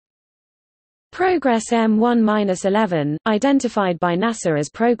Progress M1-11, identified by NASA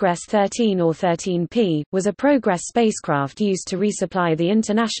as Progress 13 or 13P, was a Progress spacecraft used to resupply the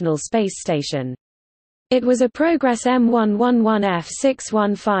International Space Station. It was a Progress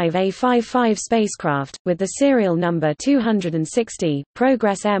M1-11F615A55 spacecraft, with the serial number 260.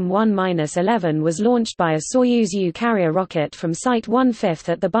 Progress M1-11 was launched by a Soyuz U carrier rocket from Site 1/5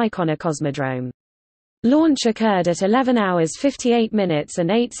 at the Baikonur Cosmodrome. Launch occurred at 11 hours 58 minutes and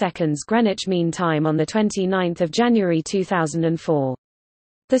 8 seconds Greenwich Mean Time on 29 January 2004.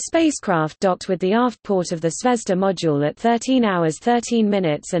 The spacecraft docked with the aft port of the Zvezda module at 13 hours 13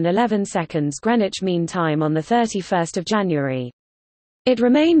 minutes and 11 seconds Greenwich Mean Time on 31 January. It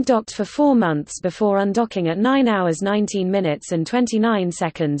remained docked for 4 months before undocking at 9 hours 19 minutes and 29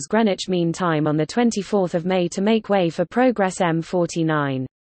 seconds Greenwich Mean Time on 24 May to make way for Progress M49.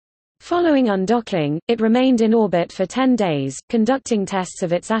 Following undocking, it remained in orbit for 10 days, conducting tests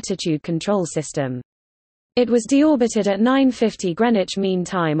of its attitude control system. It was deorbited at 9:50 Greenwich Mean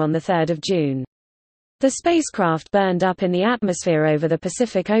Time on 3 June. The spacecraft burned up in the atmosphere over the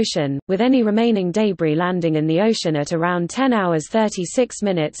Pacific Ocean, with any remaining debris landing in the ocean at around 10 hours 36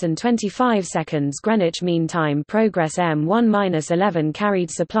 minutes and 25 seconds Greenwich Mean Time. Progress M1-11 carried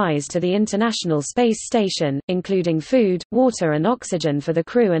supplies to the International Space Station, including food, water and oxygen for the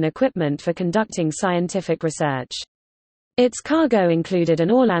crew and equipment for conducting scientific research. Its cargo included an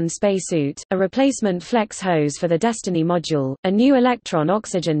Orlan spacesuit, a replacement flex hose for the Destiny module, a new electron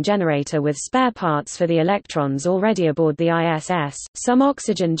oxygen generator with spare parts for the electrons already aboard the ISS, some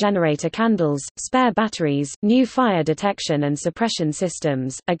oxygen generator candles, spare batteries, new fire detection and suppression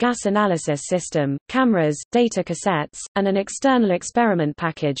systems, a gas analysis system, cameras, data cassettes, and an external experiment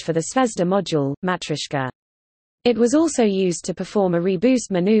package for the Zvezda module, Matryoshka. It was also used to perform a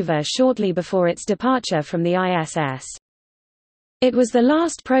reboost maneuver shortly before its departure from the ISS. It was the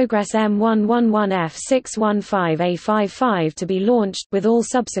last Progress M1-11F615A55 to be launched, with all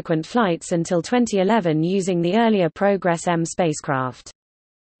subsequent flights until 2011 using the earlier Progress M spacecraft.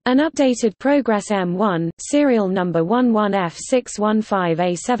 An updated Progress M1, serial number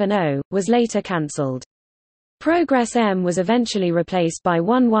 11F615A70, was later cancelled. Progress M was eventually replaced by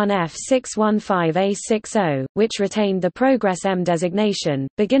 11F615A60, which retained the Progress M designation,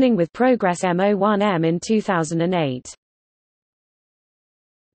 beginning with Progress M01M in 2008.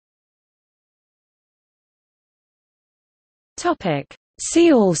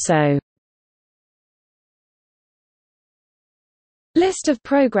 See also: List of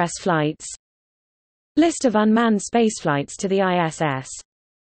Progress flights, List of unmanned spaceflights to the ISS.